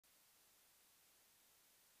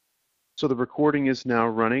So the recording is now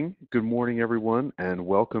running. Good morning, everyone, and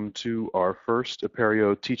welcome to our first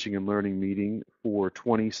Apereo Teaching and Learning meeting for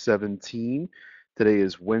 2017. Today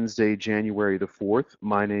is Wednesday, January the 4th.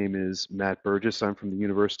 My name is Matt Burgess. I'm from the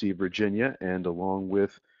University of Virginia, and along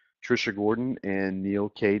with Tricia Gordon and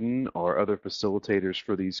Neil Caden, our other facilitators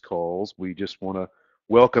for these calls, we just want to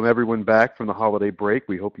welcome everyone back from the holiday break.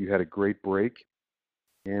 We hope you had a great break,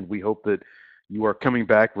 and we hope that you are coming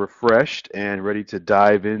back refreshed and ready to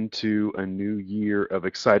dive into a new year of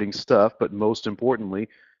exciting stuff, but most importantly,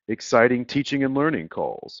 exciting teaching and learning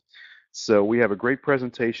calls. So we have a great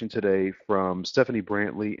presentation today from Stephanie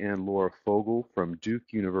Brantley and Laura Fogle from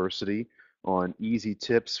Duke University on easy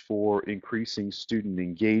tips for increasing student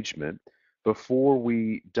engagement. Before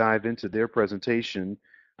we dive into their presentation,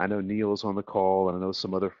 I know Neil is on the call, and I know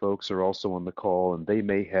some other folks are also on the call, and they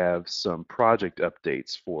may have some project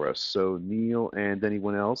updates for us. So Neil and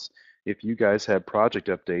anyone else, if you guys have project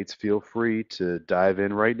updates, feel free to dive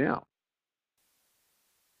in right now.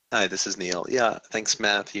 Hi, this is Neil. Yeah, thanks,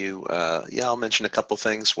 Matthew. Yeah, I'll mention a couple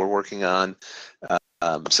things. We're working on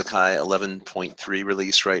Sakai 11.3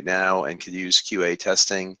 release right now and could use QA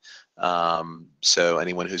testing. So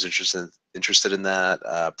anyone who's interested in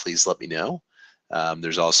that, please let me know.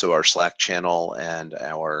 There's also our Slack channel and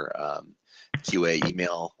our QA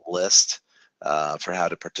email list for how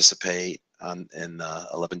to participate in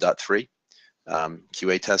 11.3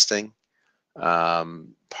 QA testing.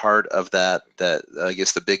 Part of that, I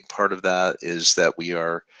guess the big part of that is that we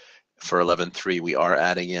are, for 11.3, we are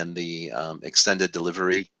adding in the extended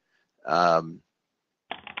delivery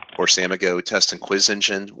or Samigo test and quiz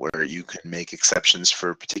engine, where you can make exceptions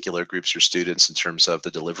for particular groups or students in terms of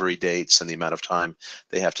the delivery dates and the amount of time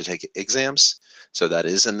they have to take exams. So that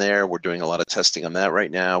is in there. We're doing a lot of testing on that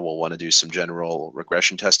right now. We'll want to do some general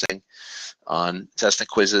regression testing on test and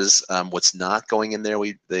quizzes. What's not going in there,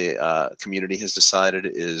 the community has decided,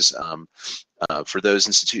 is for those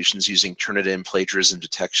institutions using Turnitin plagiarism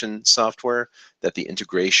detection software, that the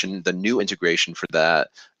new integration for that,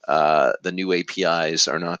 the new APIs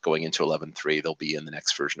are not going into 11.3. They'll be in the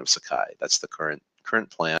next version of Sakai. That's the current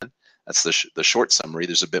plan. That's the short summary.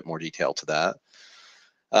 There's a bit more detail to that.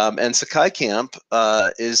 And Sakai Camp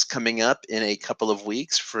is coming up in a couple of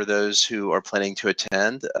weeks for those who are planning to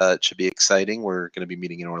attend. It should be exciting. We're going to be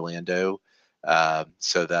meeting in Orlando.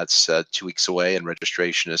 So that's 2 weeks away, and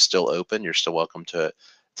registration is still open. You're still welcome to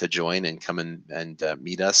join and come in and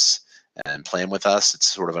meet us and plan with us. It's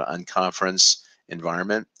sort of an unconference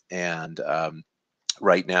environment. And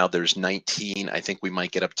right now there's 19. I think we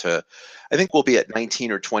might get up to, I think we'll be at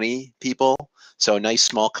 19 or 20 people. So a nice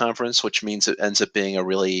small conference, which means it ends up being a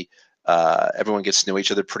really, everyone gets to know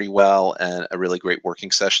each other pretty well, and a really great working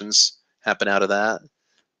sessions happen out of that.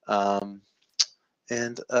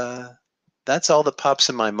 That's all that pops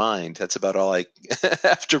in my mind. That's about all I,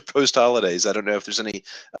 after post-holidays. I don't know if there's any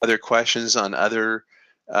other questions on other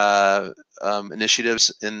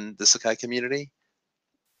initiatives in the Sakai community.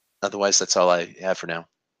 Otherwise, that's all I have for now.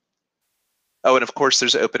 Oh, and of course,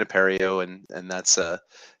 there's Open Apereo, and that's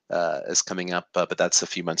is coming up, but that's a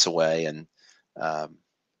few months away, and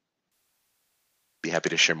be happy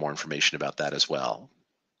to share more information about that as well.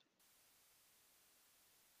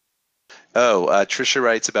 Oh, Tricia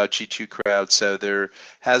writes about G2 Crowd. So there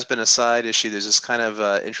has been a side issue. There's this kind of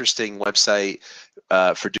interesting website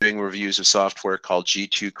for doing reviews of software called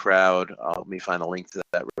G2 Crowd. Let me find a link to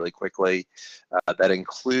that really quickly. That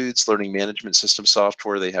includes learning management system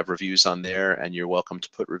software. They have reviews on there, and you're welcome to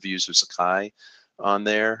put reviews of Sakai on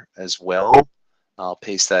there as well. I'll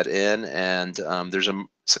paste that in, and there's a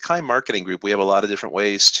Sakai marketing group. We have a lot of different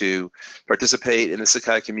ways to participate in the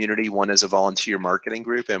Sakai community. One is a volunteer marketing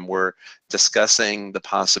group, and we're discussing the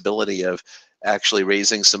possibility of actually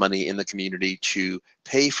raising some money in the community to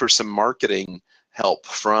pay for some marketing help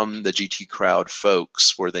from the GT Crowd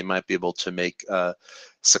folks, where they might be able to make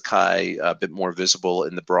Sakai a bit more visible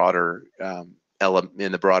in the broader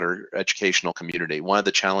educational community. One of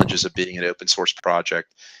the challenges of being an open source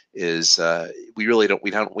project is we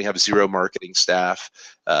have zero marketing staff.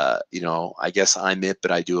 I guess I'm it,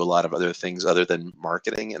 but I do a lot of other things other than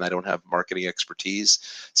marketing, and I don't have marketing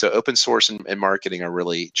expertise. So open source and marketing are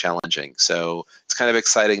really challenging. So it's kind of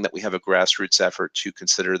exciting that we have a grassroots effort to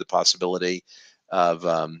consider the possibility of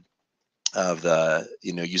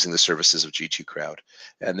using the services of G2 Crowd.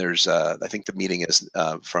 And there's I think the meeting is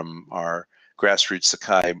from our grassroots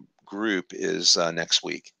Sakai group is next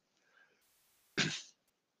week.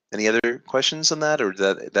 Any other questions on that, or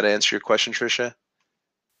did that answer your question, Tricia?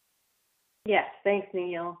 Yes, thanks,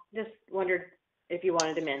 Neil. Just wondered if you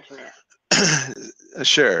wanted to mention it.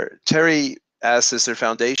 Sure. Terry asks, is there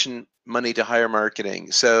foundation money to hire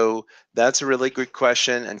marketing? So that's a really good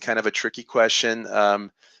question and kind of a tricky question.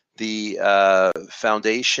 The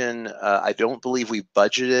foundation, I don't believe we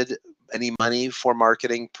budgeted any money for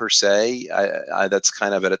marketing per se. That's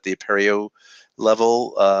kind of at the Apereo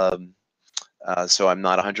level. So I'm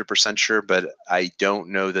not 100% sure, but I don't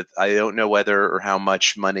know whether or how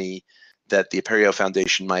much money that the Apereo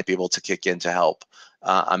Foundation might be able to kick in to help.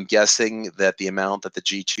 I'm guessing that the amount that the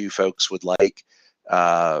G2 folks would like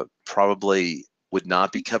probably would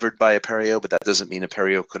not be covered by Apereo, but that doesn't mean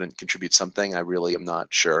Apereo couldn't contribute something. I really am not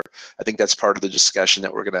sure. I think that's part of the discussion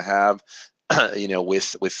that we're going to have,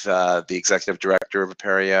 with the executive director of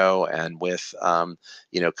Apereo and with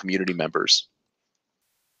community members.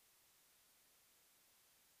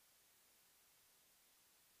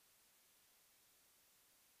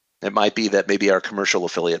 It might be that maybe our commercial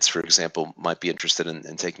affiliates, for example, might be interested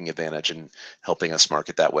in taking advantage and helping us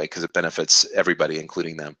market that way because it benefits everybody,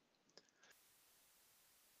 including them.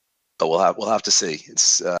 But we'll have to see.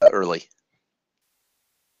 It's early.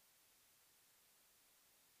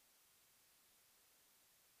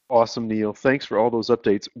 Awesome, Neil. Thanks for all those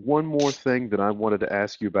updates. One more thing that I wanted to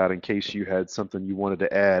ask you about in case you had something you wanted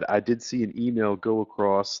to add. I did see an email go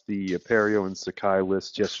across the Apereo and Sakai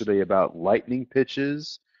list yesterday about lightning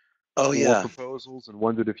pitches Oh for yeah. proposals and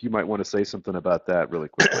wondered if you might want to say something about that really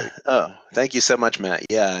quickly. Oh, thank you so much, Matt.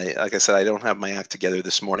 Yeah, like I said, I don't have my act together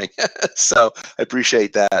this morning, so I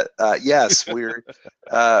appreciate that. Yes,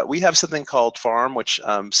 we have something called Farm, which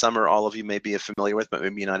some or all of you may be familiar with, but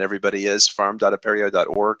maybe not everybody is.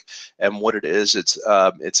 Farm.apereo.org, and what it is, it's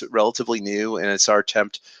relatively new, and it's our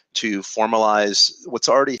attempt to formalize what's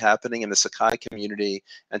already happening in the Sakai community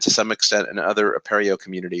and to some extent in other Apereo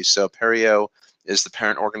communities. So Apereo is the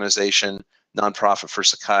parent organization nonprofit for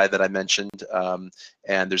Sakai that I mentioned,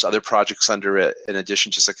 and there's other projects under it. In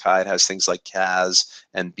addition to Sakai, it has things like CAS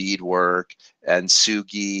and beadwork and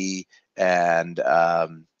Sugi and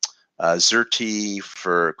Xerti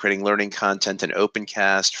for creating learning content and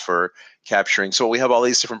OpenCast for capturing. So we have all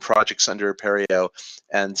these different projects under Apereo,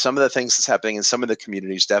 and some of the things that's happening in some of the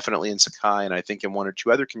communities, definitely in Sakai, and I think in one or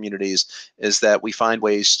two other communities, is that we find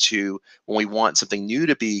ways to, when we want something new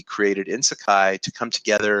to be created in Sakai, to come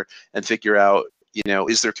together and figure out,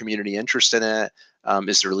 is there community interest in it?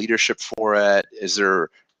 Is there leadership for it? Is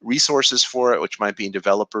there resources for it, which might be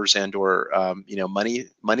developers and or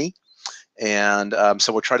money? And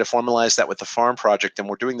so we're trying to formalize that with the farm project, and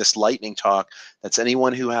we're doing this lightning talk. That's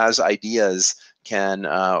anyone who has ideas can.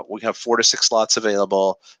 We have 4 to 6 slots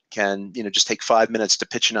available. Can just take 5 minutes to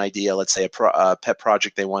pitch an idea. Let's say a pet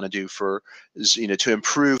project they want to do for to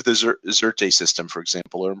improve the Xerte system, for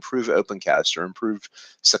example, or improve OpenCast or improve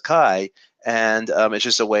Sakai. And it's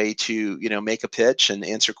just a way to make a pitch and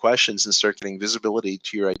answer questions and start getting visibility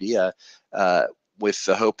to your idea, with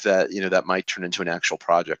the hope that that might turn into an actual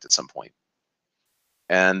project at some point.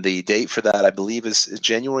 And the date for that, I believe, is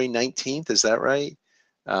January 19th. Is that right?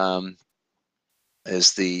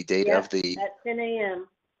 Is the date of the at 10 a.m.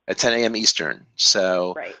 At 10 a.m. Eastern.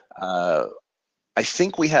 So Right. I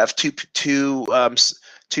think we have two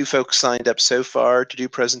folks signed up so far to do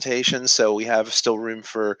presentations. So we have still room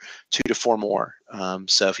for 2 to 4 more.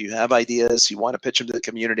 So if you have ideas, you want to pitch them to the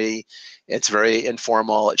community, it's very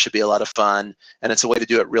informal. It should be a lot of fun, and it's a way to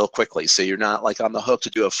do it real quickly. So you're not like on the hook to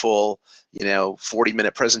do a full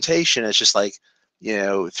 40-minute presentation. It's just like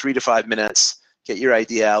 3 to 5 minutes. Get your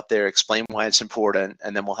idea out there, explain why it's important,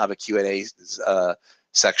 and then we'll have a Q&A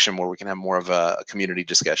section where we can have more of a community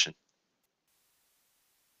discussion.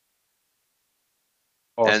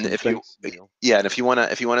 Awesome. And if Thanks, Neil. and if you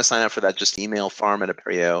wanna sign up for that, just email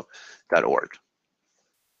farm@apereo.org.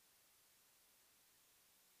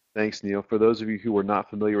 Thanks, Neil. For those of you who are not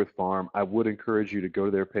familiar with Farm, I would encourage you to go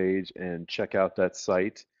to their page and check out that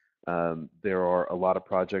site. There are a lot of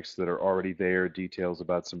projects that are already there, details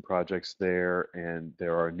about some projects there, and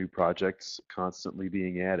there are new projects constantly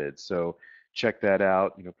being added. So check that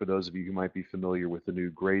out. For those of you who might be familiar with the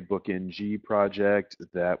new Gradebook NG project,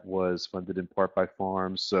 that was funded in part by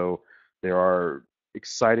Farm. So there are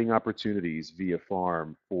exciting opportunities via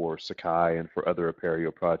Farm for Sakai and for other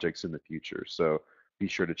Apereo projects in the future. So be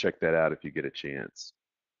sure to check that out if you get a chance.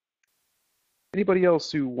 Anybody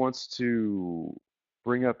else who wants to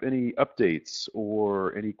bring up any updates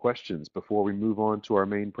or any questions before we move on to our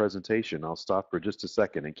main presentation? I'll stop for just a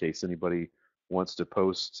second in case anybody wants to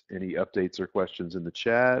post any updates or questions in the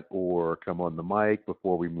chat or come on the mic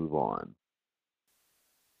before we move on.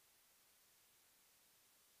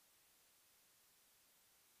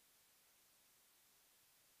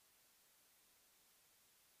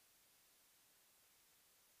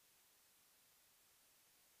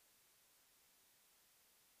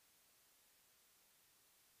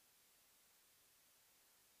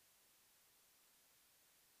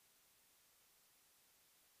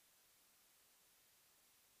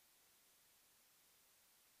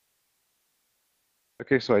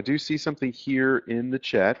 Okay, so I do see something here in the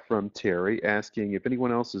chat from Terry asking if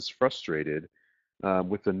anyone else is frustrated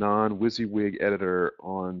with the non-WYSIWYG editor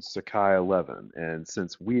on Sakai 11. And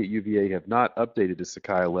since we at UVA have not updated to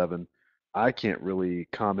Sakai 11, I can't really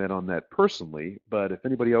comment on that personally. But if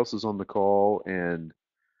anybody else is on the call and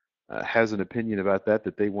has an opinion about that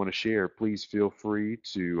that they want to share, please feel free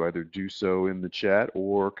to either do so in the chat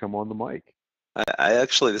or come on the mic. I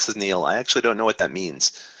actually, this is Neil. I actually don't know what that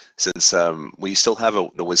means, since we still have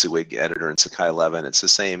the WYSIWYG editor in Sakai 11. It's the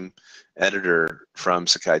same editor from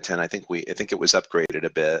Sakai 10. I think it was upgraded a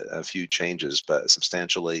bit, a few changes, but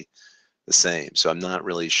substantially the same. So I'm not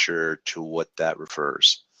really sure to what that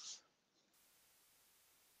refers.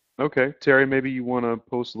 Okay, Terry, maybe you want to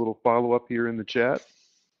post a little follow-up here in the chat.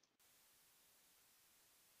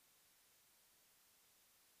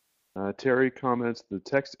 Terry comments, the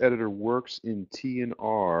text editor works in T and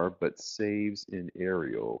R, but saves in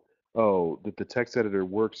Arial. Oh, that the text editor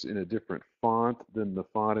works in a different font than the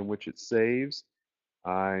font in which it saves?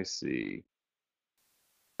 I see.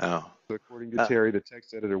 Oh. So according to Terry, the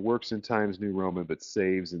text editor works in Times New Roman, but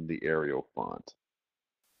saves in the Arial font.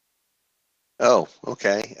 Oh,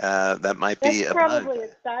 okay. That might be That's a bug. probably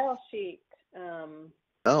a style sheet.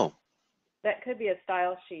 Oh. That could be a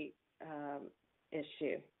style sheet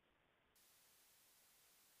issue.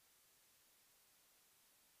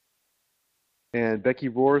 And Becky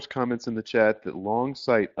Roars comments in the chat that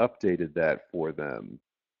Longsight updated that for them.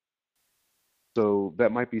 So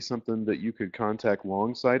that might be something that you could contact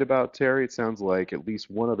Longsight about, Terry. It sounds like at least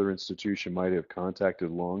one other institution might have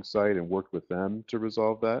contacted Longsight and worked with them to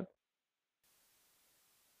resolve that.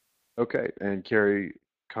 Okay, and Carrie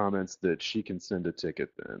comments that she can send a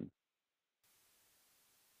ticket then.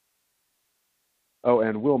 Oh,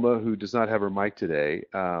 and Wilma, who does not have her mic today,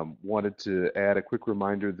 wanted to add a quick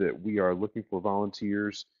reminder that we are looking for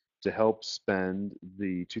volunteers to help spend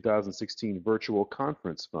the 2016 virtual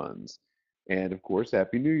conference funds. And of course,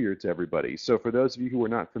 Happy New Year to everybody. So for those of you who are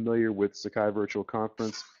not familiar with Sakai Virtual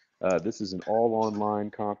Conference, this is an all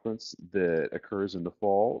online conference that occurs in the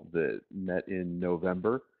fall that met in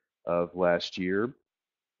November of last year.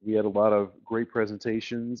 We had a lot of great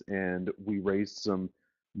presentations and we raised some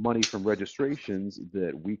money from registrations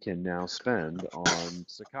that we can now spend on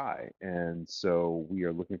Sakai. And so we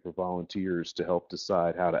are looking for volunteers to help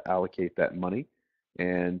decide how to allocate that money.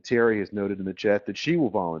 And Terry has noted in the chat that she will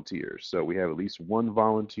volunteer. So we have at least one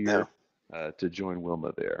volunteer to join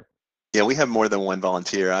Wilma there. Yeah, we have more than one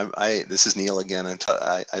volunteer. This is Neil again, and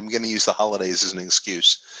I'm going to use the holidays as an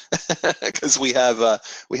excuse because we have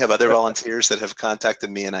other volunteers that have contacted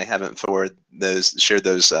me, and I haven't shared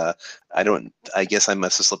those. I guess I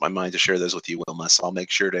must have slipped my mind to share those with you, Wilma. So I'll make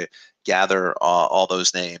sure to gather all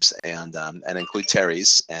those names and include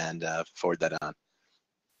Terry's and forward that on.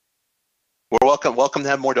 We're welcome to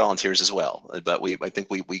have more volunteers as well, but I think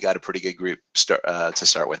we got a pretty good group to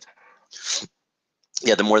start with.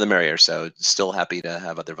 Yeah, the more the merrier. So still happy to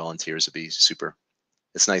have other volunteers. It'd be super.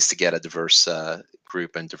 It's nice to get a diverse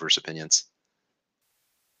group and diverse opinions.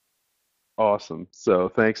 Awesome. So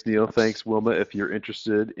thanks, Neil. Thanks, Wilma. If you're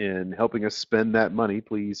interested in helping us spend that money,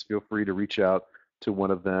 please feel free to reach out to one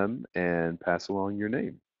of them and pass along your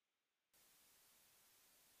name.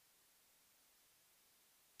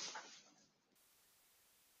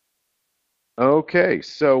 Okay,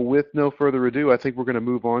 so with no further ado, I think we're going to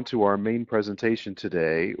move on to our main presentation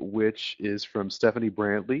today, which is from Stephanie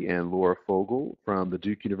Brantley and Laura Fogle from the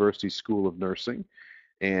Duke University School of Nursing.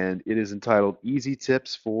 And it is entitled Easy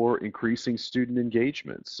Tips for Increasing Student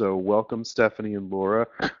Engagement. So welcome, Stephanie and Laura.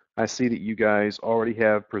 I see that you guys already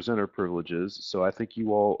have presenter privileges, so I think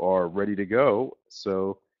you all are ready to go.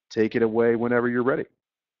 So take it away whenever you're ready.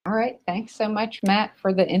 All right, thanks so much, Matt,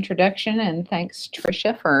 for the introduction, and thanks,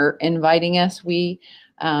 Tricia, for inviting us. We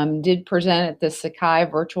did present at the Sakai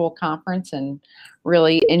virtual conference and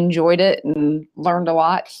really enjoyed it and learned a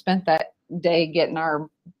lot. Spent that day getting our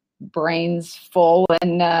brains full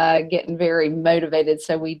and getting very motivated.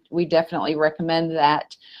 So we definitely recommend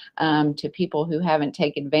that to people who haven't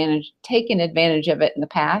taken advantage of it in the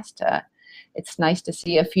past. It's nice to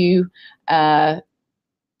see a few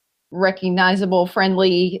recognizable,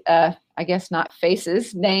 friendly, I guess not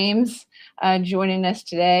faces, names joining us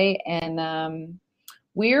today. And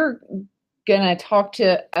we're going to talk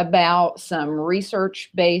about some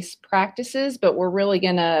research-based practices, but we're really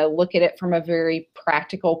going to look at it from a very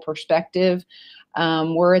practical perspective.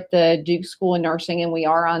 We're at the Duke School of Nursing, and we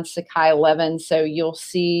are on Sakai 11, so you'll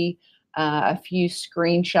see a few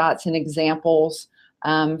screenshots and examples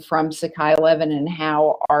from Sakai 11 and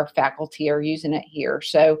how our faculty are using it here.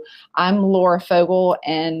 So I'm Laura Fogle,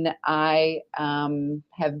 and I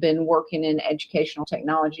have been working in educational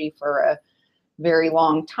technology for a very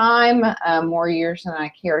long time, more years than I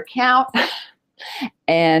care to count.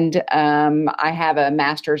 And I have a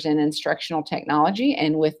master's in instructional technology,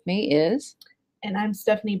 and with me is... And I'm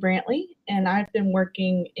Stephanie Brantley, and I've been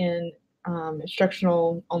working in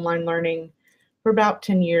instructional online learning for about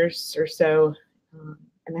 10 years or so,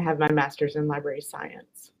 and I have my master's in library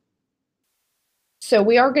science. So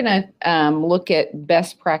we are going to look at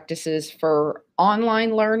best practices for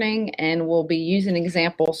online learning, and we'll be using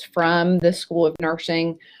examples from the School of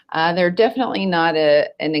Nursing. They're definitely not an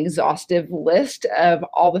exhaustive list of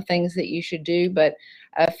all the things that you should do, but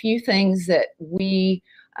a few things that we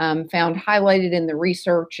found highlighted in the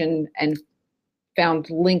research and found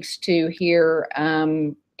links to here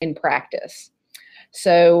in practice.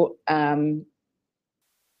 So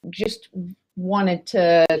just wanted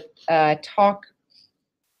to talk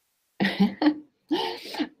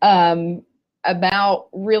about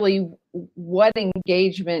really what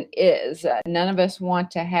engagement is. None of us want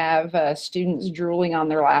to have students drooling on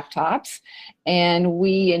their laptops, and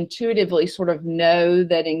we intuitively sort of know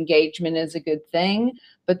that engagement is a good thing,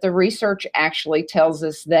 but the research actually tells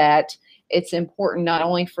us that it's important not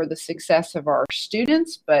only for the success of our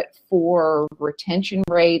students, but for retention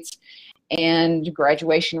rates and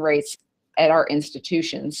graduation rates at our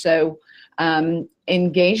institutions. So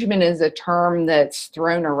engagement is a term that's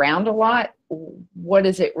thrown around a lot. What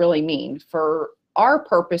does it really mean? For our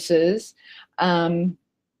purposes,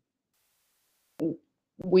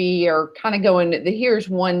 we are kind of going, here's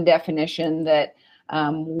one definition that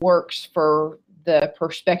works for the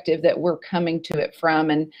perspective that we're coming to it from.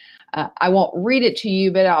 And I won't read it to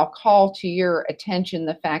you, but I'll call to your attention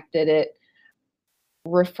the fact that it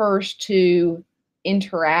refers to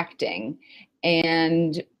interacting.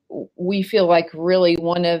 And we feel like really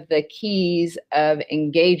one of the keys of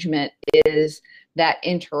engagement is that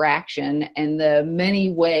interaction and the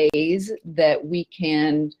many ways that we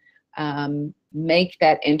can make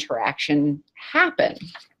that interaction happen.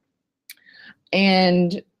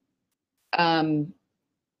 And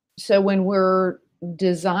so when we're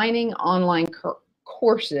designing online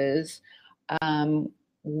courses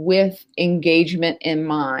with engagement in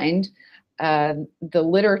mind, the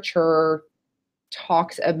literature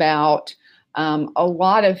talks about a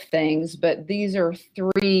lot of things, but these are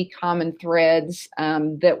three common threads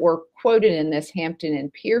that were quoted in this Hampton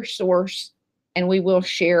and Pierce source, and we will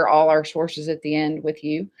share all our sources at the end with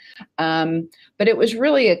you. But it was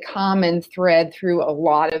really a common thread through a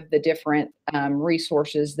lot of the different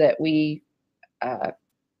resources that we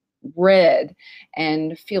read,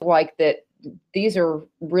 and feel like that these are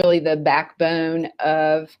really the backbone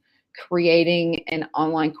of creating an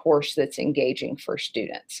online course that's engaging for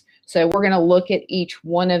students. So we're going to look at each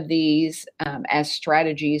one of these as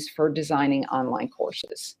strategies for designing online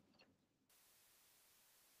courses.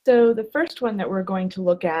 So the first one that we're going to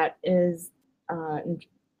look at is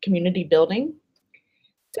community building.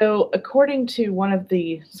 So according to one of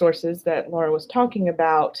the sources that Laura was talking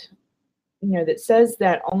about, that says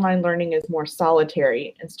that online learning is more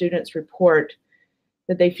solitary, and students report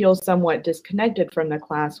that they feel somewhat disconnected from the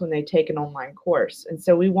class when they take an online course. And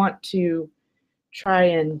so we want to try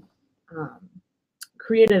and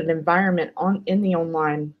create an environment in the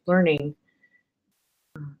online learning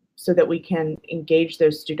so that we can engage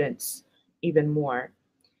those students even more.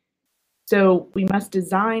 So we must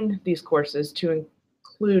design these courses to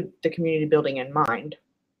include the community building in mind.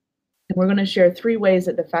 And we're going to share 3 ways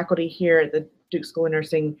that the faculty here at the Duke School of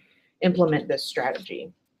Nursing implement this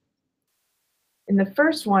strategy. And the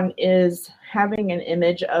first one is having an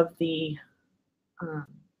image of the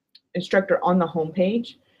instructor on the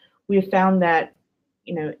homepage. We have found that,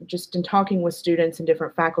 just in talking with students and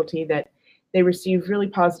different faculty, that they receive really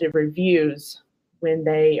positive reviews when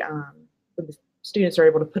when the students are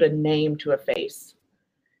able to put a name to a face.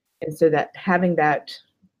 And so that having that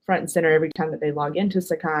front and center every time that they log into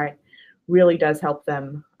Sakai really does help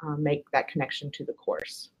them make that connection to the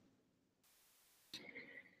course.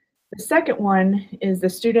 The second one is the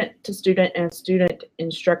student-to-student and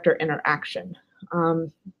student-instructor interaction.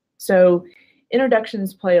 So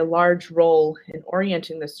introductions play a large role in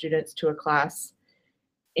orienting the students to a class,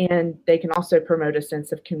 and they can also promote a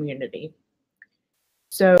sense of community.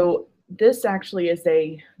 So this actually is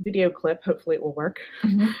a video clip, hopefully it will work,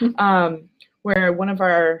 where one of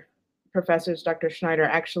our professors, Dr. Schneider,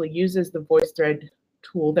 actually uses the VoiceThread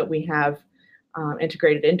tool that we have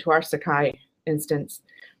integrated into our Sakai instance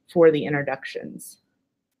for the introductions.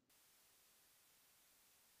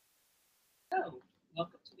 So,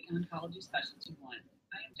 in Oncology Specialty 1.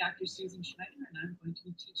 I am Dr. Susan Schneider, and I'm going to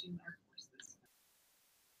be teaching our course this semester.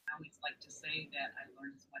 I always like to say that I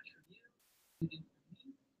learn as much from you, including from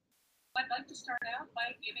me. I'd like to start out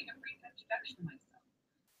by giving a brief introduction to myself.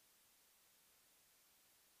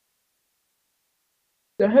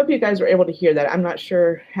 So I hope you guys were able to hear that. I'm not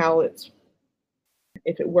sure if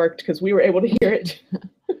it worked, because we were able to hear it.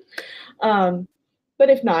 But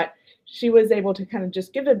if not, she was able to kind of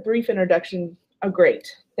just give a brief introduction. Oh,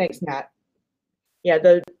 great. Thanks, Matt. Yeah,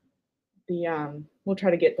 we'll try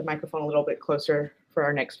to get the microphone a little bit closer for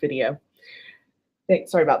our next video.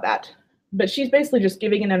 Sorry about that. But she's basically just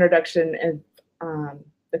giving an introduction of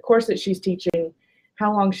the course that she's teaching,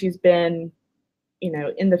 how long she's been,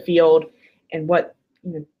 in the field, and what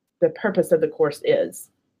the purpose of the course is.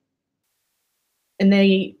 And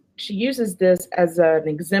she uses this as an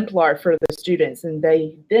exemplar for the students, and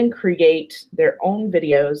they then create their own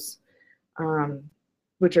videos,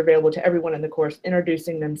 which are available to everyone in the course,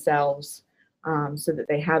 introducing themselves so that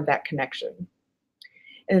they have that connection.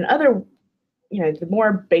 And the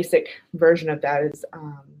more basic version of that is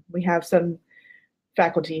we have some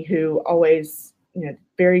faculty who always,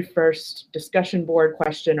 very first discussion board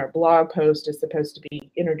question or blog post is supposed to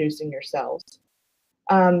be introducing yourselves.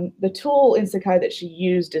 The tool in Sakai that she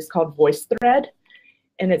used is called VoiceThread,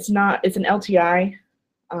 and it's an LTI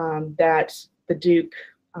that the Duke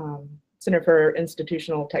Center for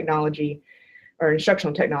Institutional Technology or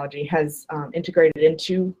Instructional Technology has integrated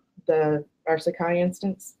into our Sakai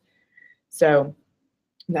instance. So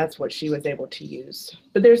that's what she was able to use.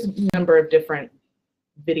 But there's a number of different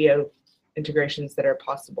video integrations that are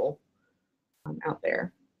possible out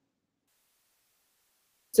there.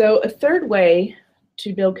 So a third way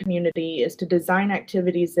to build community is to design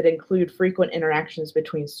activities that include frequent interactions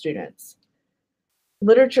between students.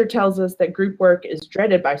 Literature tells us that group work is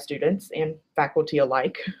dreaded by students and faculty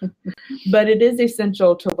alike, but it is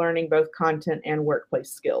essential to learning both content and workplace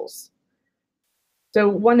skills. So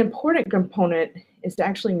one important component is to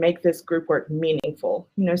actually make this group work meaningful.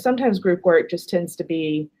 Sometimes group work just tends to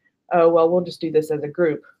be, oh, well, we'll just do this as a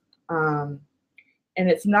group. And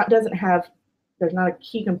there's not a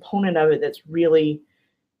key component of it that's really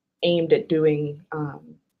aimed at doing,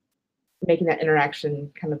 making that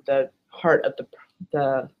interaction kind of the heart of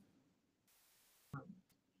the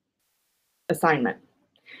assignment.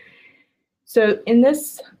 So in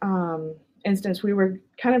this instance, we were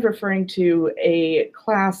kind of referring to a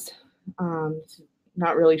class,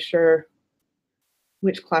 not really sure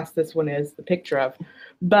which class this one is, the picture of,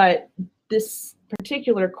 but this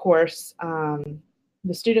particular course,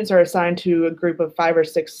 the students are assigned to a group of 5 or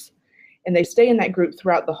 6, and they stay in that group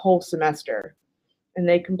throughout the whole semester, and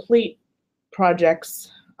they complete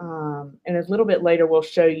projects, and a little bit later we'll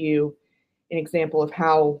show you an example of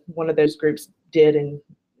how one of those groups did and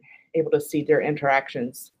able to see their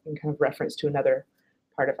interactions in kind of reference to another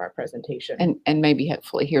part of our presentation. And maybe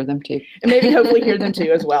hopefully hear them too. And maybe hopefully hear them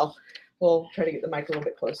too as well. We'll try to get the mic a little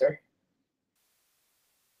bit closer.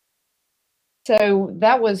 So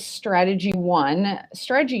that was strategy 1.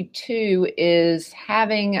 Strategy 2 is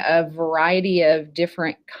having a variety of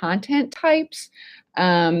different content types.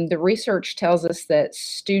 The research tells us that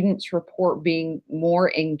students report being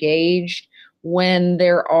more engaged when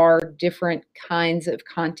there are different kinds of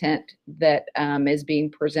content that is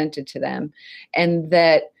being presented to them, and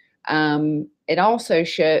that the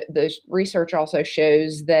research also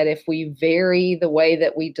shows that if we vary the way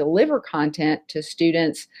that we deliver content to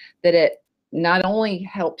students, that it not only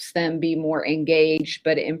helps them be more engaged,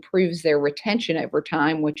 but it improves their retention over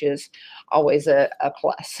time, which is always a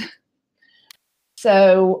plus.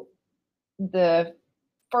 So the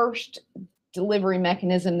first delivery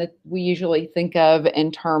mechanism that we usually think of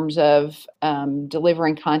in terms of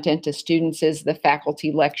delivering content to students is the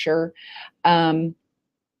faculty lecture. And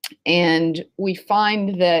we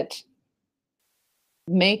find that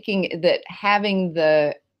having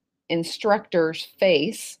the instructor's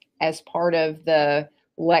face as part of the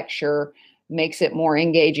lecture makes it more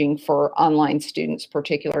engaging for online students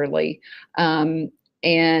particularly. And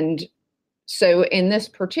so in this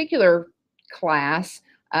particular class,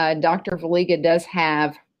 Dr. Valiga does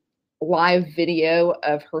have live video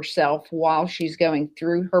of herself while she's going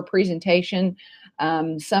through her presentation.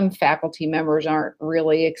 Some faculty members aren't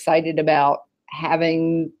really excited about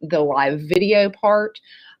having the live video part.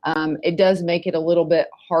 It does make it a little bit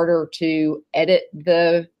harder to edit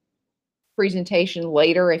the presentation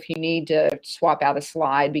later if you need to swap out a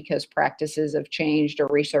slide because practices have changed or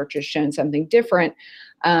research has shown something different.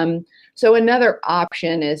 So another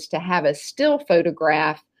option is to have a still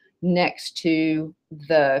photograph next to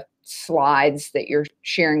the slides that you're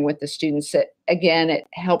sharing with the students. That, again, it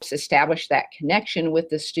helps establish that connection with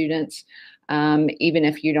the students, even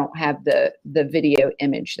if you don't have the video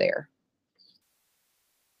image there.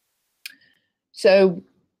 So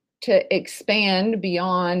to expand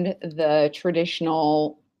beyond the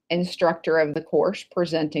traditional instructor of the course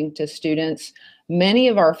presenting to students, many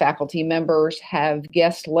of our faculty members have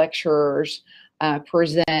guest lecturers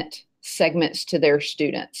present segments to their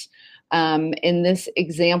students. In this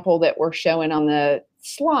example that we're showing on the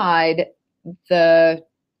slide, the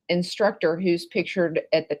instructor who's pictured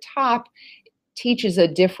at the top teaches a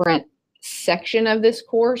different section of this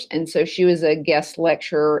course, and so she was a guest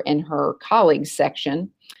lecturer in her colleagues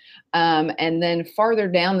section. And then farther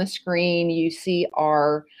down the screen, you see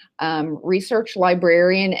our research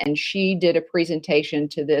librarian, and she did a presentation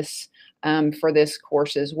to this for this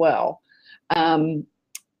course as well. An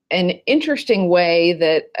interesting way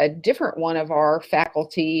that a different one of our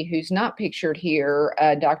faculty, who's not pictured here,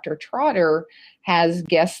 Dr. Trotter, has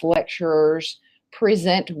guest lecturers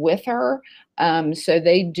present with her. So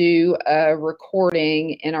they do a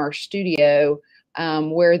recording in our studio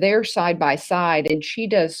where they're side by side, and she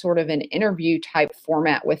does sort of an interview type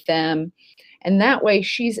format with them. And that way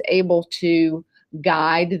she's able to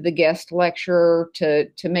guide the guest lecturer to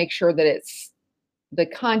make sure that the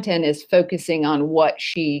content is focusing on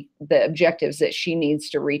the objectives that she needs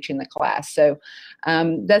to reach in the class. So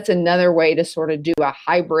that's another way to sort of do a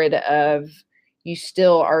hybrid of, you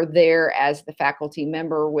still are there as the faculty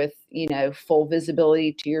member with, full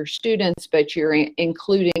visibility to your students, but you're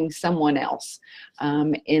including someone else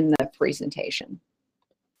in the presentation.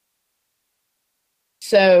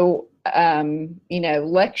 So,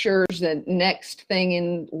 lectures, the next thing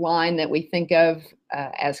in line that we think of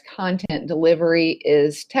as content delivery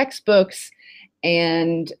is textbooks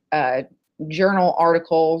and journal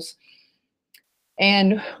articles.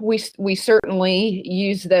 And we certainly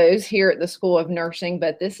use those here at the School of Nursing,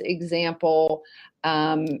 but this example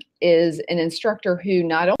is an instructor who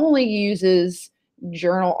not only uses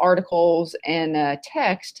journal articles and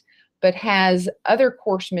text, but has other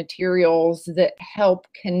course materials that help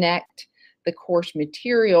connect the course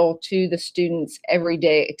material to the students'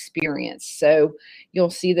 everyday experience. So you'll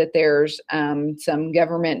see that there's some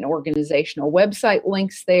government and organizational website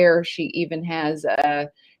links there. She even has a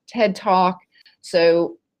TED Talk.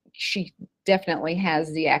 So she definitely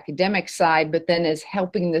has the academic side, but then is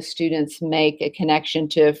helping the students make a connection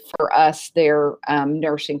to, for us, their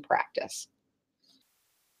nursing practice.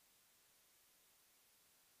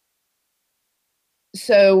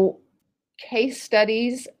 So case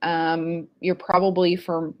studies, you're probably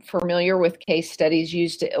familiar with case studies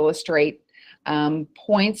used to illustrate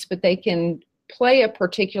points, but they can play a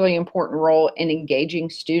particularly important role in engaging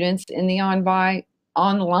students in the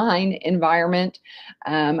online environment.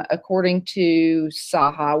 According to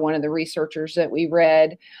Saha, one of the researchers that we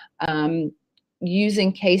read,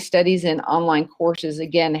 using case studies in online courses,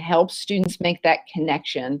 again, helps students make that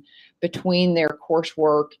connection between their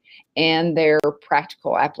coursework and their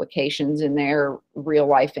practical applications in their real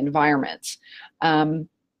life environments. And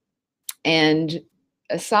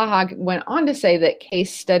Saha went on to say that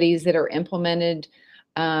case studies that are implemented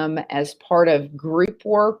as part of group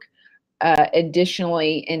work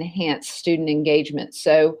additionally enhance student engagement.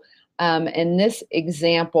 So in this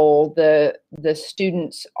example, the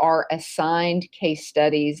students are assigned case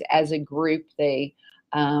studies as a group. They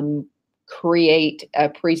create a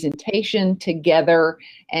presentation together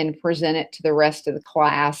and present it to the rest of the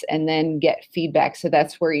class, and then get feedback. So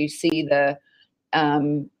that's where you see the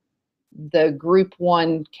group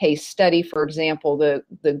one case study, for example,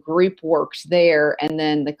 the group works there, and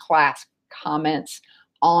then the class comments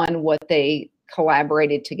on what they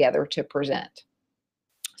collaborated together to present.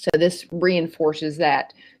 So this reinforces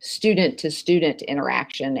that student-to-student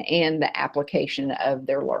interaction and the application of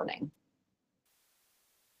their learning.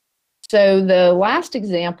 So the last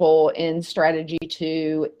example in strategy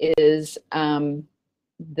 2 is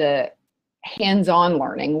the hands-on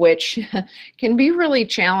learning, which can be really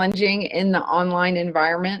challenging in the online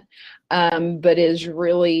environment, but is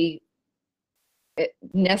really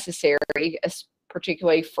necessary,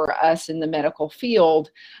 particularly for us in the medical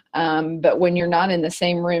field. But when you're not in the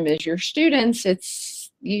same room as your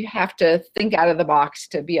students, you have to think out of the box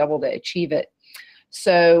to be able to achieve it.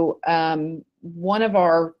 So one of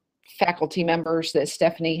our faculty members that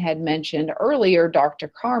Stephanie had mentioned earlier, Dr.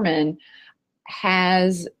 Carmen,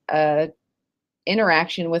 has an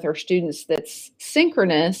interaction with her students that's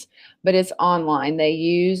synchronous, but it's online. They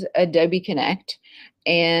use Adobe Connect.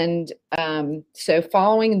 And so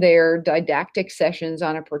following their didactic sessions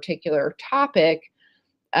on a particular topic,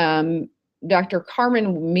 Dr.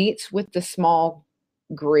 Carmen meets with the small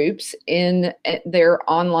groups in their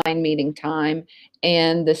online meeting time,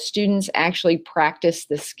 and the students actually practice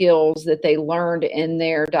the skills that they learned in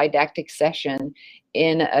their didactic session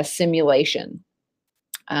in a simulation.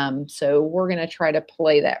 So we're going to try to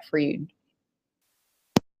play that for you.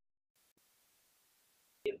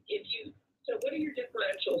 So what are your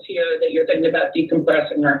differentials here that you're thinking about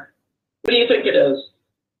decompressing her? What do you think it is?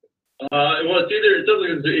 Well, it's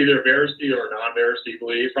either Veracity or non-Veracity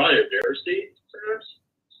bleed. Probably a Veracity, perhaps.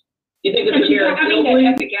 You think it's a She's Veracity having bleed?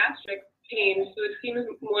 an epigastric pain, so it seems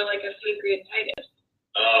more like a pancreatitis.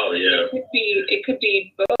 Oh, yeah. It could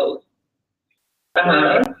be both.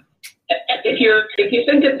 If you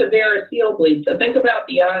think it's a varicose bleed, so think about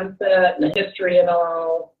the onset and the history and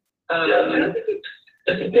all.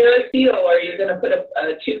 If it's varicose, are you going to put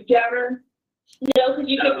a tube down her? No, because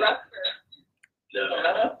you could rupture.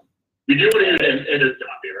 No. We do want to use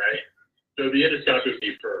endoscopy, right? So the endoscopy would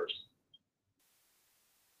be first.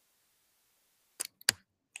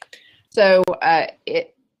 So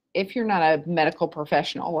if you're not a medical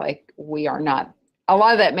professional like we are not, a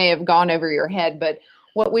lot of that may have gone over your head, but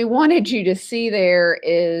what we wanted you to see there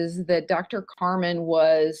is that Dr. Carmen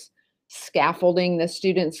was scaffolding the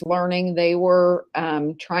students' learning. They were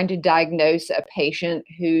trying to diagnose a patient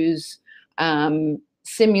whose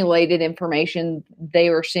simulated information they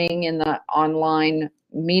were seeing in the online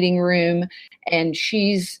meeting room, and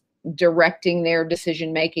she's directing their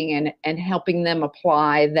decision making and helping them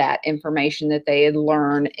apply that information that they had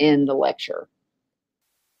learned in the lecture.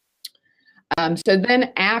 So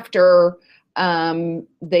then after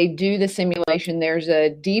they do the simulation, there's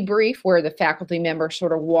a debrief where the faculty member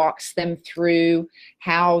sort of walks them through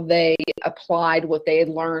how they applied what they had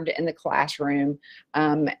learned in the classroom.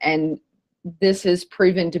 And this has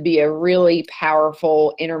proven to be a really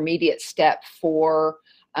powerful intermediate step for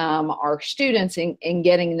our students in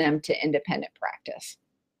getting them to independent practice.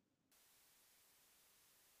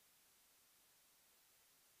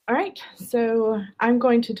 All right, so I'm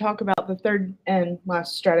going to talk about the third and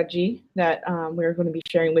last strategy that we're going to be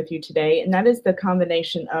sharing with you today, and that is the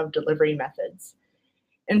combination of delivery methods.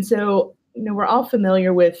 And so, we're all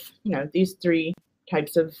familiar with, these three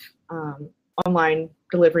types of online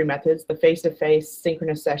delivery methods: the face-to-face,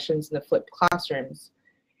 synchronous sessions, and the flipped classrooms.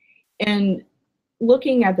 And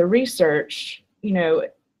looking at the research,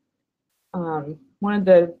 one of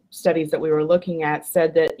the studies that we were looking at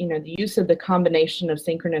said that, the use of the combination of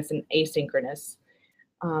synchronous and asynchronous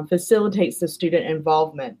facilitates the student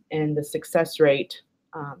involvement, and the success rate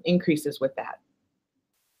increases with that.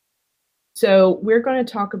 So we're going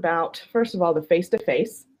to talk about, first of all, the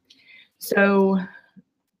face-to-face. So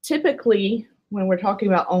typically, when we're talking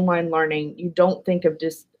about online learning, you don't think of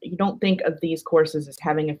these courses as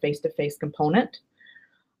having a face-to-face component,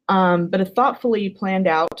 but a thoughtfully planned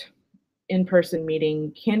out in-person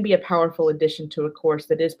meeting can be a powerful addition to a course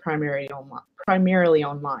that is primarily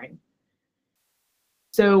online.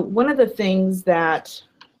 So one of the things that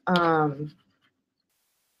So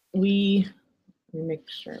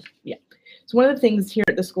one of the things here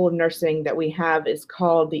at the School of Nursing that we have is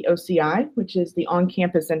called the OCI, which is the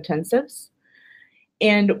on-campus intensives.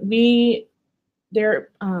 And the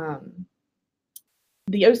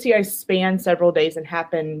OCI span several days and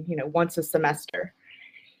happen, once a semester.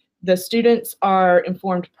 The students are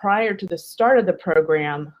informed prior to the start of the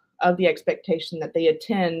program of the expectation that they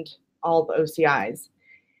attend all the OCIs.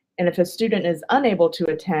 And if a student is unable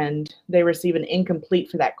to attend, they receive an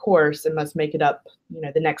incomplete for that course and must make it up,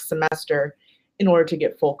 the next semester in order to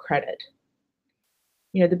get full credit.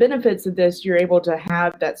 The benefits of this, you're able to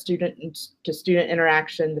have that student-to-student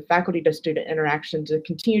interaction, the faculty-to-student interaction to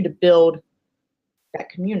continue to build that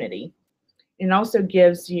community. It also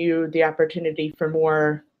gives you the opportunity for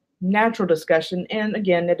more natural discussion, and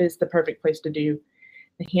again, it is the perfect place to do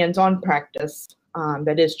the hands-on practice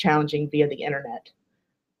that is challenging via the internet.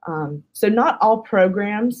 So not all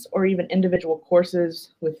programs or even individual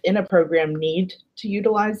courses within a program need to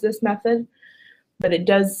utilize this method, but it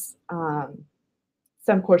does,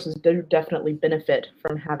 some courses do definitely benefit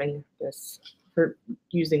from having this, for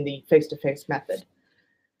using the face-to-face method.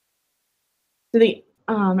 So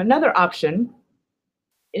another option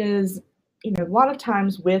is, a lot of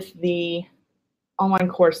times with the online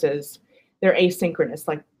courses, they're asynchronous,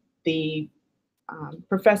 like the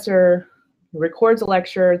professor records a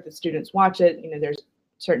lecture, the students watch it, there's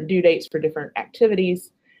certain due dates for different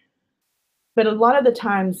activities. But a lot of the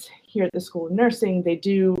times here at the School of Nursing, they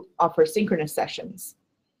do offer synchronous sessions.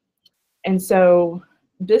 And so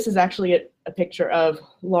this is actually a picture of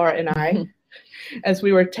Laura and I as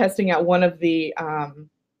we were testing out one of the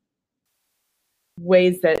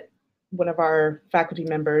ways that one of our faculty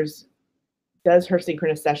members does her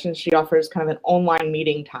synchronous sessions, she offers kind of an online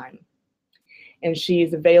meeting time. And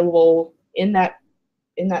she's available in that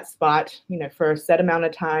spot, for a set amount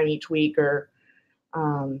of time each week or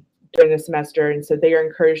during the semester. And so they are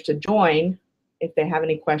encouraged to join if they have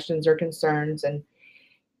any questions or concerns, and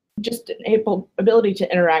just an ability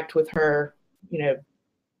to interact with her,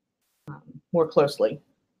 more closely.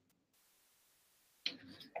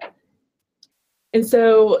 And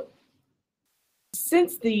so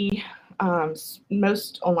since the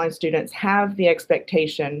most online students have the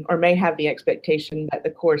expectation, or may have the expectation, that the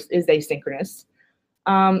course is asynchronous,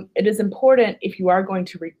 it is important, if you are going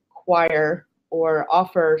to require or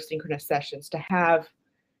offer synchronous sessions, to have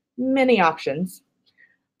many options.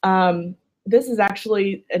 This is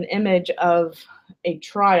actually an image of a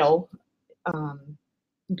trial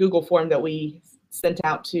Google form that we sent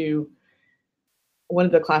out to one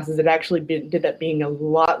of the classes. It actually did up being a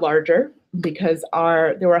lot larger, because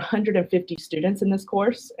there were 150 students in this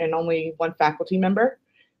course and only one faculty member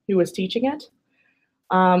who was teaching it.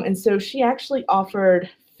 And so she actually offered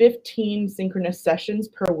 15 synchronous sessions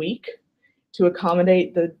per week to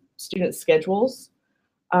accommodate the students' schedules.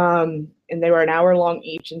 And they were an hour long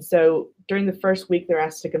each. And so during the first week, they're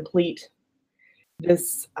asked to complete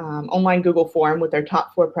this online Google form with their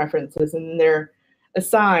top 4 preferences, and they're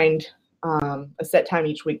assigned a set time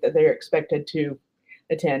each week that they're expected to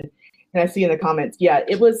attend. And I see in the comments, yeah,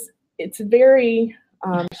 it's very,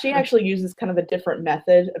 she actually uses kind of a different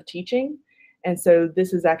method of teaching. And so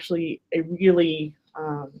this is actually a really,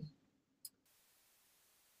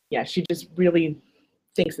 she just really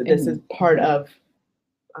thinks that this is part of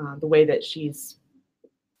the way that she's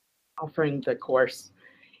offering the course.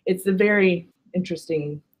 It's a very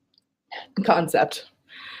interesting concept.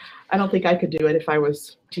 I don't think I could do it if I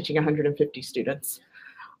was teaching 150 students.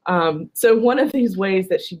 So one of these ways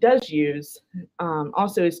that she does use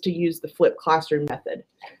also is to use the flipped classroom method.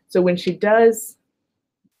 So when she does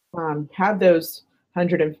have those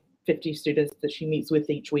 150 students that she meets with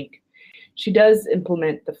each week, she does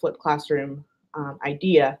implement the flipped classroom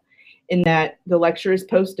idea, in that the lecture is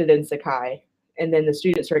posted in Sakai, and then the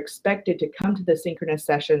students are expected to come to the synchronous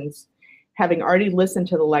sessions having already listened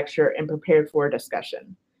to the lecture and prepared for a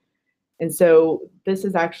discussion. And so this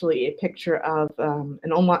is actually a picture of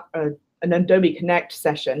an Adobe Connect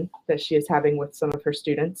session that she is having with some of her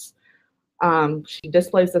students. She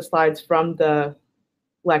displays the slides from the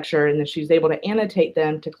lecture, and then she's able to annotate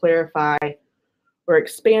them to clarify or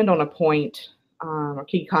expand on a point or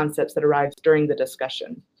key concepts that arise during the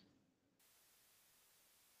discussion.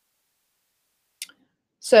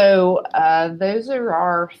 So those are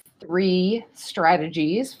our 3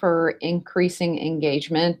 strategies for increasing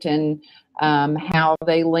engagement, and how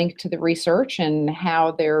they link to the research and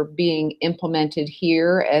how they're being implemented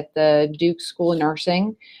here at the Duke School of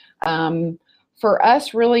Nursing. For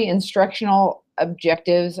us, really, instructional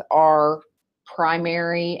objectives are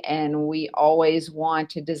primary, and we always want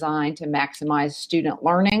to design to maximize student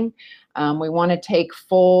learning. We want to take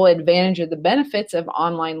full advantage of the benefits of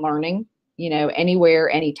online learning, anywhere,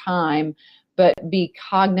 anytime, but be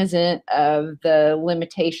cognizant of the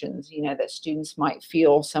limitations, that students might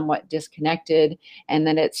feel somewhat disconnected, and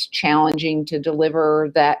that it's challenging to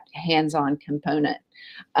deliver that hands-on component.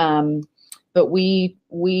 But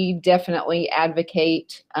we definitely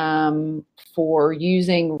advocate for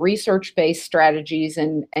using research-based strategies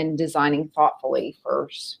and designing thoughtfully for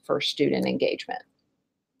student engagement.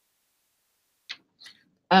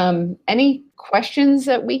 Any questions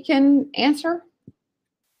that we can answer?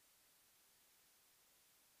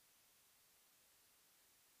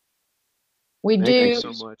 We do. Thank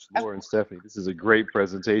you so much, Laura and Stephanie. This is a great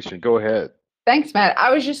presentation. Go ahead. Thanks, Matt.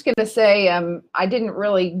 I was just going to say, I didn't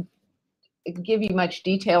really give you much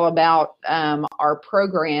detail about our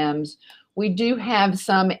programs. We do have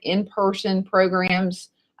some in-person programs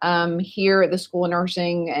here at the School of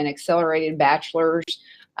Nursing and accelerated bachelor's.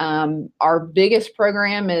 Our biggest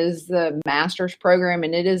program is the master's program,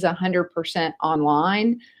 and it is 100%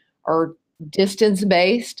 online or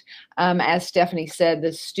distance-based. As Stephanie said,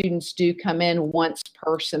 the students do come in once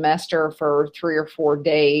per semester for 3 or 4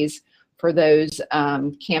 days for those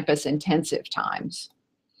campus intensive times.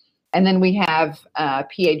 And then we have a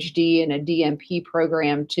PhD and a DMP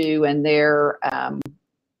program too, and they're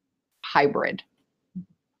hybrid.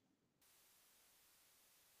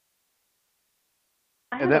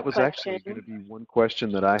 And that was actually going to be one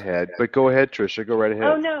question that I had, but go ahead, Tricia, go right ahead.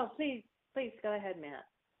 Oh, no, please go ahead, Matt.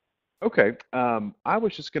 Okay, I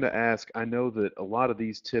was just going to ask, I know that a lot of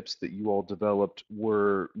these tips that you all developed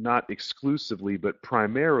were not exclusively, but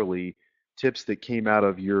primarily tips that came out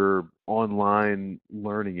of your online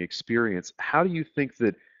learning experience, how do you think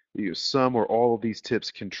that some or all of these tips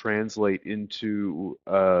can translate into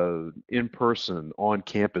in-person,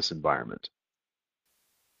 on-campus environment?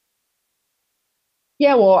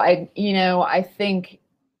 Yeah, well, I think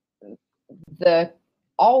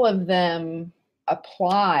all of them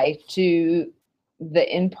apply to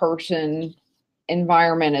the in-person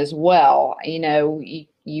environment as well.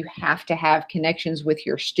 You have to have connections with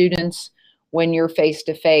your students when you're face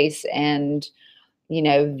to face, and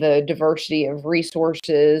the diversity of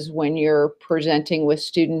resources when you're presenting with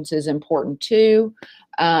students is important too.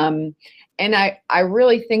 And I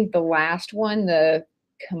really think the last one, the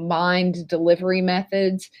combined delivery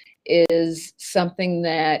methods, is something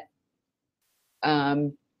that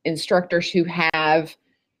instructors who have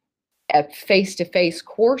a face-to-face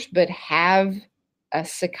course but have a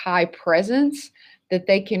Sakai presence, that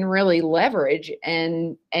they can really leverage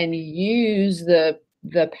and use the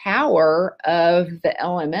power of the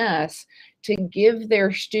LMS to give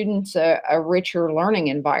their students a richer learning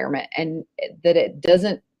environment, and that it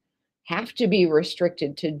doesn't have to be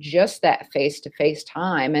restricted to just that face-to-face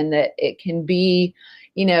time, and that it can be,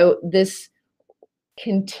 this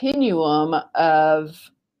continuum of,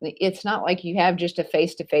 it's not like you have just a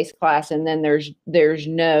face-to-face class and then there's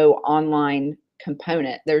no online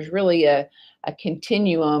component. There's really a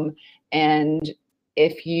continuum, and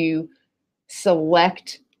if you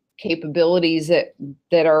select capabilities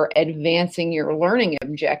that are advancing your learning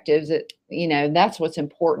objectives, that's what's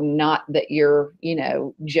important, not that you're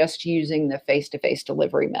just using the face-to-face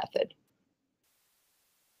delivery method.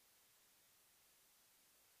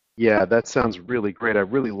 Yeah, that sounds really great. I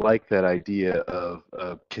really like that idea of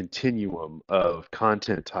a continuum of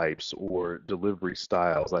content types or delivery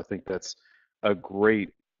styles. I think that's a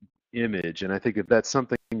great image, and I think that that's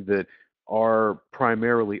something that our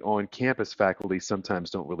primarily on-campus faculty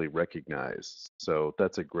sometimes don't really recognize. So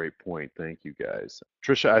that's a great point. Thank you, guys.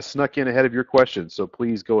 Trisha, I snuck in ahead of your question, so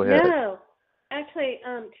please go ahead. No, actually,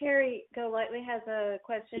 Terry Golightly has a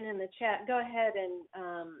question in the chat. Go ahead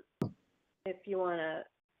and if you want to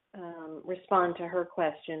respond to her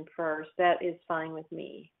question first, that is fine with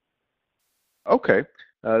me. Okay.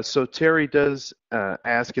 So Terry does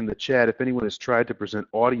ask in the chat if anyone has tried to present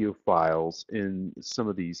audio files in some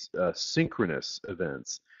of these synchronous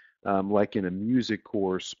events, like in a music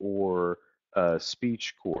course or a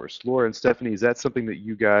speech course. Laura and Stephanie, is that something that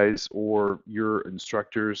you guys or your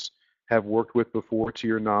instructors have worked with before, to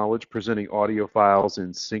your knowledge, presenting audio files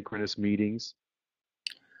in synchronous meetings?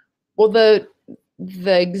 Well, the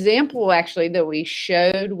example actually that we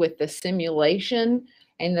showed with the simulation,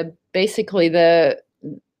 and basically the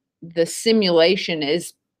simulation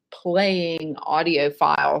is playing audio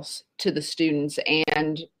files to the students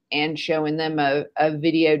and showing them a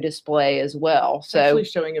video display as well. So actually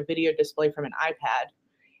showing a video display from an iPad.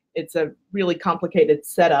 It's a really complicated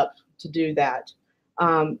setup to do that.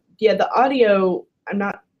 Yeah, the audio, I'm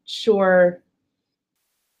not sure,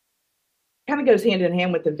 kind of goes hand in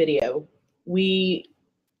hand with the video. We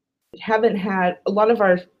haven't had, a lot of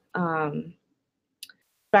our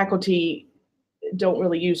faculty don't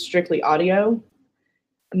really use strictly audio.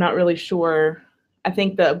 I'm not really sure. I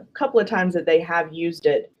think the couple of times that they have used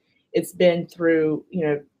it, it's been through,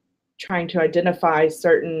 trying to identify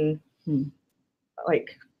certain like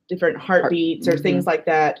different heartbeats or things like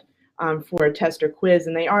that for a test or quiz,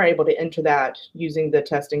 and they are able to enter that using the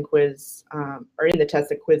test and quiz, or in the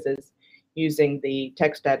test and quizzes using the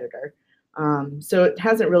text editor. So it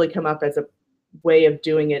hasn't really come up as a way of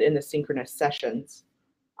doing it in the synchronous sessions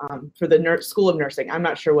for the School of Nursing. I'm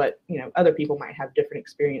not sure what, other people might have different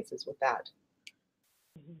experiences with that.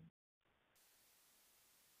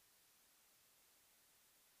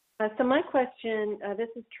 So my question, this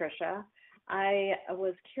is Trisha. I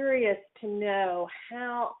was curious to know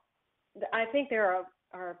how, I think there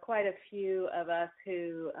are quite a few of us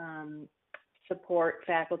who support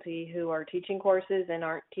faculty who are teaching courses and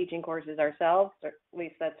aren't teaching courses ourselves, or at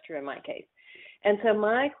least that's true in my case. And so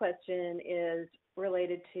my question is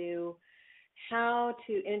related to how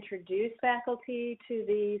to introduce faculty to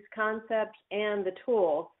these concepts and the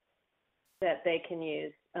tools that they can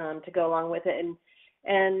use to go along with it.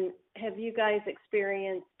 And have you guys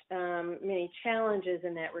experienced many challenges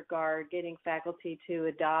in that regard, getting faculty to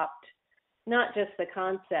adopt not just the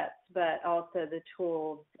concepts, but also the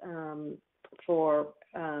tools for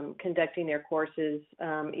conducting their courses,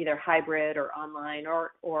 either hybrid or online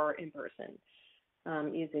or in person,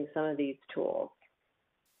 using some of these tools?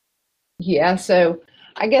 Yeah, so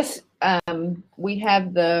I guess we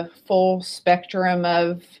have the full spectrum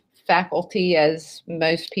of faculty, as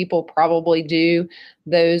most people probably do,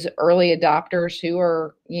 those early adopters who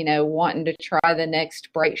are, wanting to try the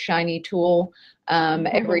next bright, shiny tool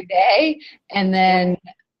every day. And then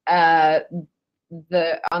on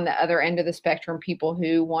the other end of the spectrum, people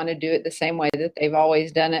who want to do it the same way that they've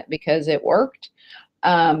always done it because it worked.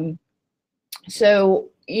 So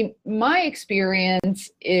my experience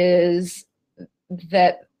is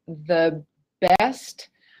that the best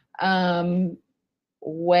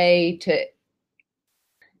way to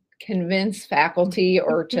convince faculty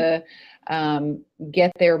or to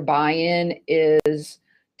get their buy-in is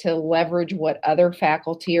to leverage what other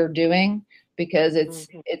faculty are doing, because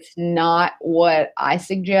it's not what I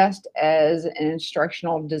suggest as an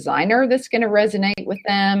instructional designer that's going to resonate with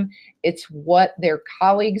them. It's what their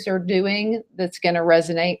colleagues are doing that's going to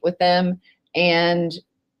resonate with them, and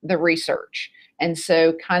the research. And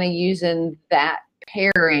so kind of using that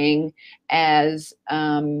pairing as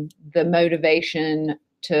the motivation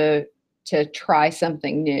to try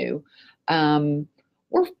something new.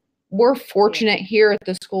 We're fortunate here at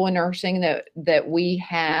the School of Nursing that we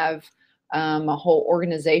have a whole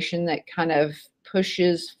organization that kind of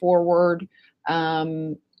pushes forward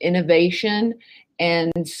innovation.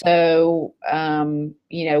 And so,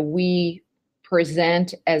 we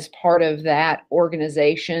present as part of that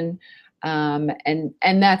organization. And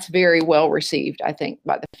that's very well received, I think,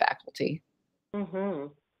 by the faculty. Mm-hmm.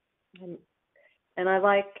 And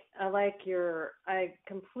I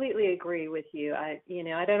completely agree with you. I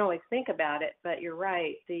don't always think about it, but you're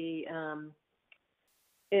right.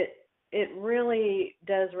 It really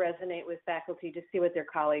does resonate with faculty to see what their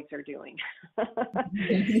colleagues are doing.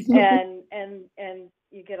 and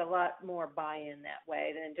you get a lot more buy-in that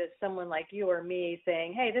way than just someone like you or me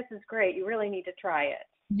saying, hey, this is great, you really need to try it.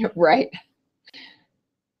 Right.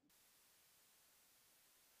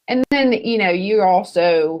 And then, you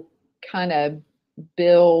also kind of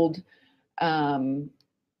build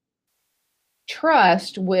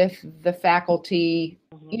trust with the faculty.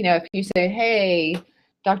 If you say, hey,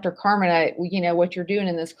 Dr. Carmen, what you're doing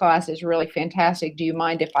in this class is really fantastic. Do you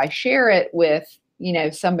mind if I share it with,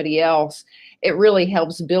 somebody else? It really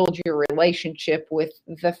helps build your relationship with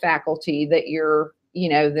the faculty that you're,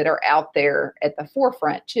 that are out there at the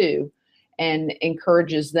forefront too, and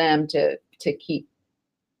encourages them to keep,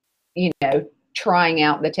 trying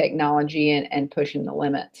out the technology and pushing the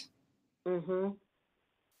limits. Mm-hmm.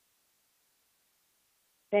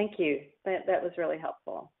 Thank you. That was really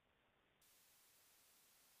helpful.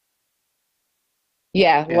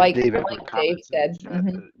 Yeah, like Dave said.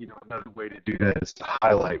 Another way to do that is to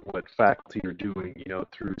highlight what faculty are doing,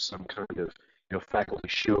 through some kind of, faculty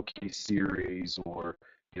showcase series or,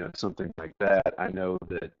 something like that. I know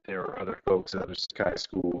that there are other folks at other Sky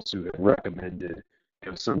schools who have recommended,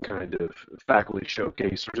 some kind of faculty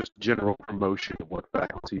showcase or just general promotion of what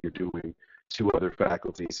faculty are doing to other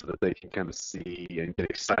faculty so that they can kind of see and get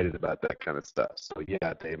excited about that kind of stuff. So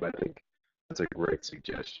yeah, Dave, I think that's a great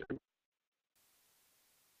suggestion.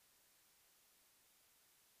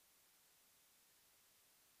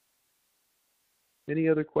 Any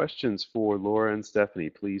other questions for Laura and Stephanie?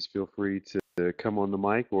 Please feel free to come on the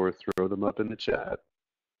mic or throw them up in the chat.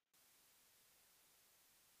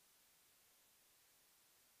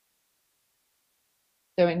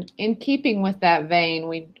 So in keeping with that vein,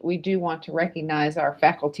 we do want to recognize our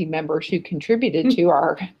faculty members who contributed to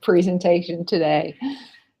our presentation today.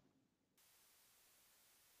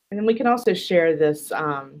 And then we can also share this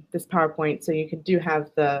this PowerPoint, so you do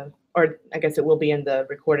have or I guess it will be in the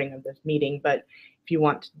recording of this meeting, but if you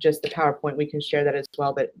want just the PowerPoint, we can share that as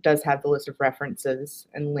well, but it does have the list of references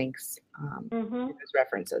and links to those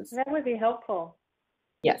references. That would be helpful.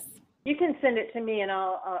 Yes. You can send it to me and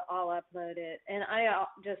I'll upload it. And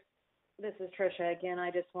this is Tricia again.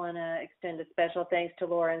 I just want to extend a special thanks to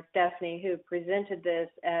Laura and Stephanie, who presented this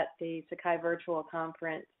at the Sakai Virtual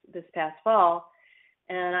Conference this past fall.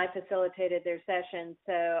 And I facilitated their session,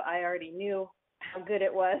 so I already knew how good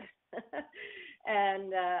it was.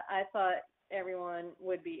 And I thought everyone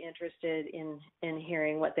would be interested in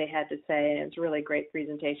hearing what they had to say. And it's a really great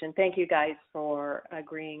presentation. Thank you guys for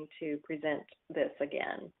agreeing to present this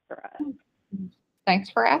again for us. Thanks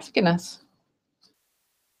for asking us.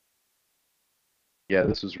 Yeah,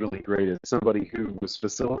 this was really great. As somebody who was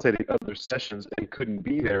facilitating other sessions and couldn't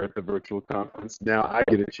be there at the virtual conference, now I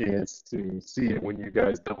get a chance to see it when you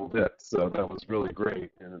guys double dip. So that was really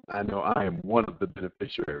great. And I know I am one of the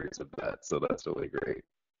beneficiaries of that. So that's really great.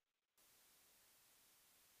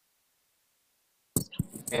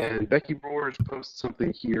 And Becky Broers posted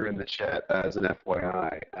something here in the chat as an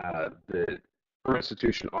FYI that her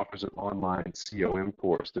institution offers an online COM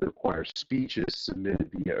course that requires speeches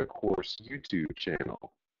submitted via a course YouTube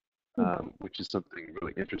channel, which is something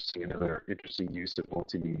really interesting, another interesting use of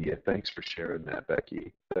multimedia. Thanks for sharing that,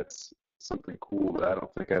 Becky. That's something cool that I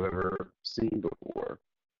don't think I've ever seen before.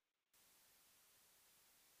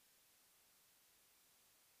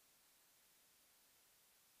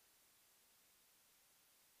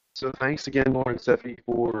 So thanks again, Laura and Stephanie,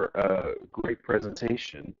 for a great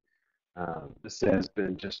presentation. This has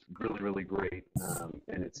been just really, really great,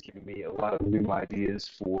 and it's given me a lot of new ideas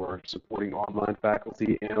for supporting online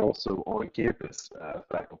faculty and also on-campus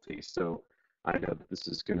faculty. So I know that this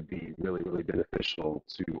is going to be really, really beneficial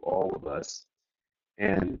to all of us.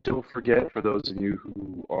 And don't forget, for those of you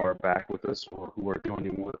who are back with us or who are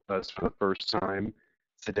joining with us for the first time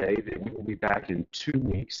today, that we will be back in 2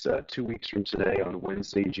 weeks, 2 weeks from today on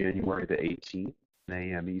Wednesday, January the 18th,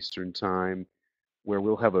 9 a.m. Eastern Time, where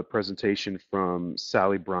we'll have a presentation from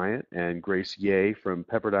Sally Bryant and Grace Ye from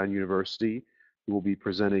Pepperdine University, who will be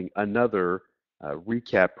presenting another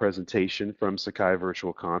recap presentation from Sakai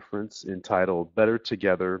Virtual Conference entitled Better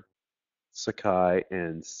Together, Sakai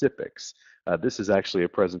and SIPICS. This is actually a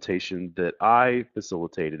presentation that I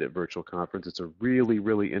facilitated at Virtual Conference. It's a really,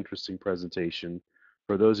 really interesting presentation.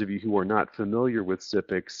 For those of you who are not familiar with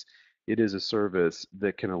SIPICS, it is a service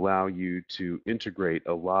that can allow you to integrate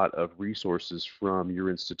a lot of resources from your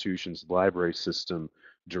institution's library system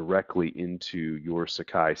directly into your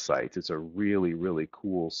Sakai sites. It's a really, really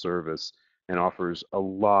cool service and offers a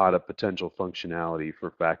lot of potential functionality for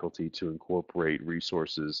faculty to incorporate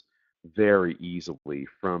resources very easily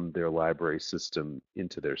from their library system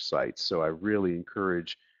into their sites. So I really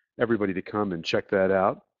encourage everybody to come and check that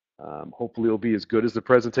out. Hopefully it'll be as good as the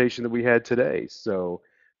presentation that we had today. So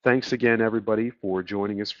thanks again, everybody, for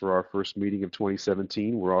joining us for our first meeting of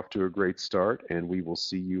 2017. We're off to a great start, and we will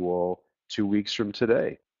see you all 2 weeks from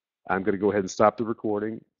today. I'm going to go ahead and stop the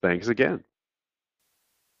recording. Thanks again.